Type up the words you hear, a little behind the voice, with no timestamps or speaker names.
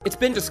It's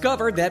been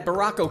discovered that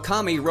Barack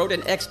Obama wrote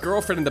an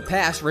ex-girlfriend in the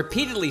past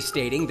repeatedly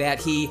stating that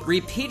he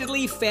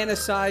repeatedly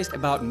fantasized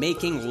about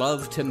making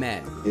love to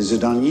men. Is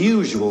it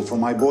unusual for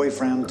my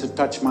boyfriend to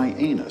touch my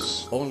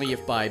anus? Only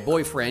if by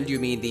boyfriend you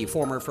mean the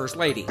former First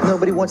Lady.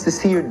 Nobody wants to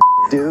see your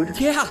dude.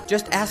 Yeah,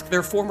 just ask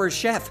their former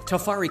chef,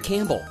 Tafari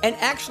Campbell. And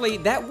actually,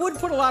 that would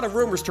put a lot of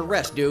rumors to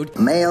rest, dude.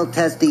 Male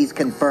testes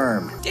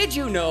confirmed. Did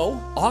you know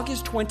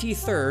August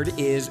 23rd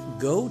is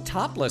Go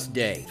Topless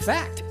Day?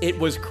 Fact, it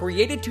was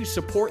created to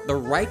support the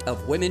right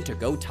of women to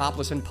go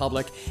topless in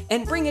public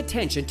and bring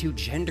attention to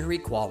gender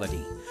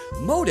equality.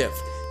 Motive,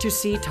 to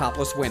see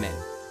topless women.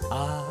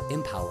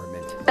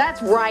 Empowerment.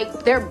 That's right,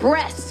 their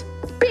breasts.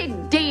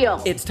 Big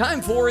deal. It's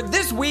time for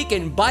This Week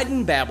in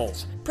Biden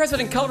Babbles.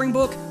 President Coloring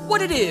Book,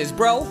 what it is,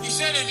 bro? You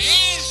said it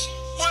is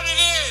what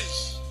it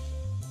is.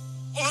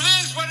 Well,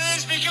 it is what it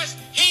is because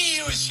he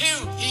is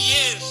who he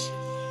is.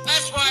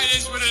 That's why it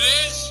is what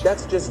it is.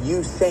 That's just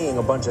you saying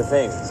a bunch of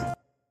things.